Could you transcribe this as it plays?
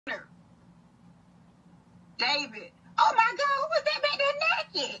David. Oh my God, who was that back there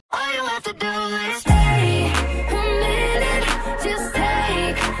naked? All you have to do is stay a minute. Just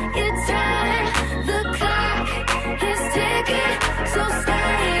take your time. The clock is ticking, so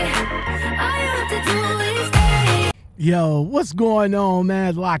stay. All you have to do is stay. Yo, what's going on,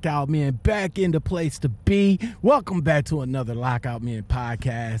 man? Lockoutmen back in the place to be. Welcome back to another Lockoutmen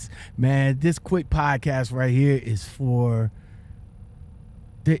podcast. Man, this quick podcast right here is for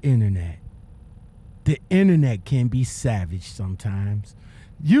the internet. The internet can be savage sometimes.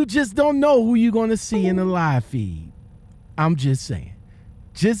 You just don't know who you're going to see in the live feed. I'm just saying.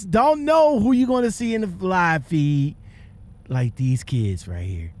 Just don't know who you're going to see in the live feed like these kids right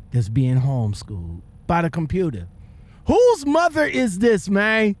here that's being homeschooled by the computer. Whose mother is this,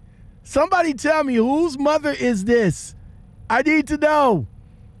 man? Somebody tell me, whose mother is this? I need to know.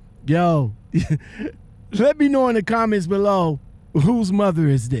 Yo, let me know in the comments below, whose mother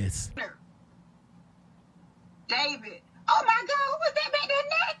is this? David. Oh my God, who was that back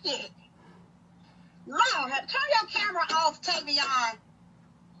there naked? Lord, turn your camera off, Tavion.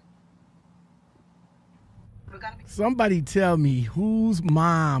 Somebody tell me, whose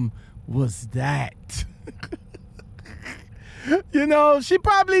mom was that? You know, she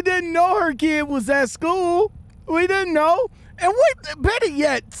probably didn't know her kid was at school. We didn't know. And what, better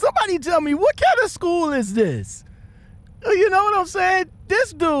yet, somebody tell me, what kind of school is this? You know what I'm saying?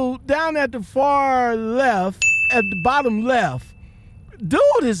 This dude down at the far left, at the bottom left, dude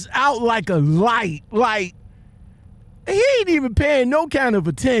is out like a light. Like, he ain't even paying no kind of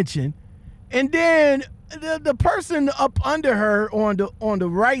attention. And then the person up under her on the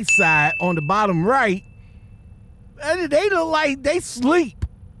right side, on the bottom right, they look like they sleep.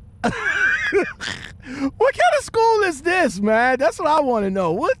 What kind of school is this, man? That's what I want to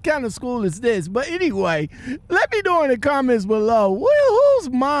know. What kind of school is this? But anyway, let me know in the comments below, whose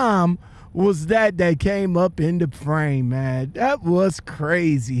mom was that came up in the frame, man? That was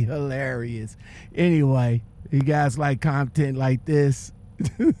crazy hilarious. Anyway, you guys like content like this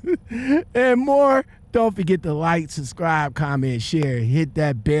and more, don't forget to like, subscribe, comment, share, hit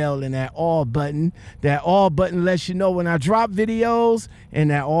that bell and that all button. That all button lets you know when I drop videos, and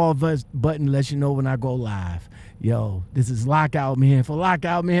that all button lets you know when I go live. Yo, this is Lockoutmen for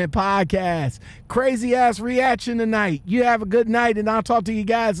Lockoutmen Podcast. Crazy ass reaction tonight. You have a good night, and I'll talk to you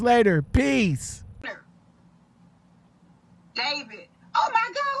guys later. Peace. David.